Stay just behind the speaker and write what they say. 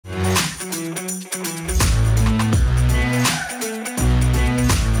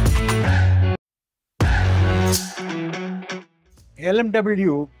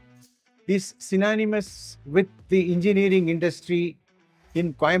LMW is synonymous with the engineering industry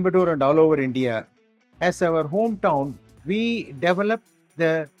in Coimbatore and all over India. As our hometown, we developed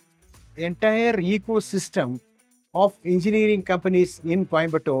the entire ecosystem of engineering companies in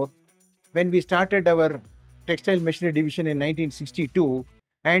Coimbatore when we started our textile machinery division in 1962,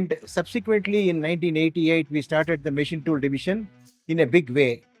 and subsequently in 1988 we started the machine tool division in a big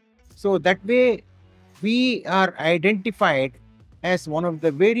way. So that way we are identified as one of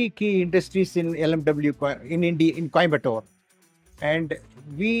the very key industries in LMW in India, in Coimbatore, and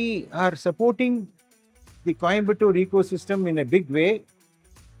we are supporting the Coimbatore ecosystem in a big way.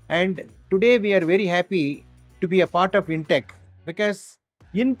 And today we are very happy to be a part of Intec, because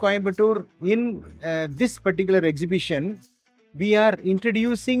in Coimbatore, in this particular exhibition, we are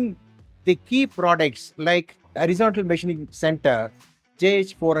introducing the key products like horizontal machining center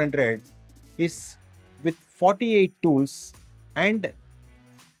JH400 is with 48 tools and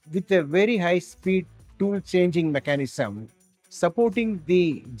with a very high speed tool changing mechanism, supporting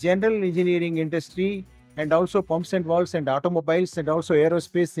the general engineering industry and also pumps and valves and automobiles and also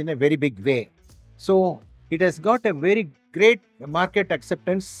aerospace in a very big way. So it has got a very great market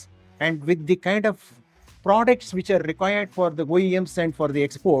acceptance, and with the kind of products which are required for the OEMs and for the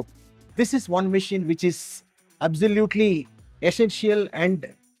export, this is one machine which is absolutely essential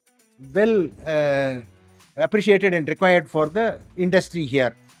and well appreciated and required for the industry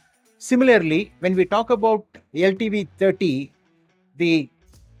here. Similarly, when we talk about LTV30, the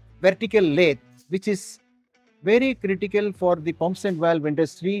vertical lathe, which is very critical for the pumps and valve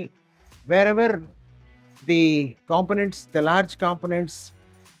industry, wherever the components, the large components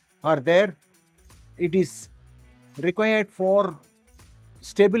are there, it is required for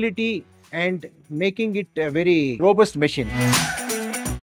stability and making it a very robust machine.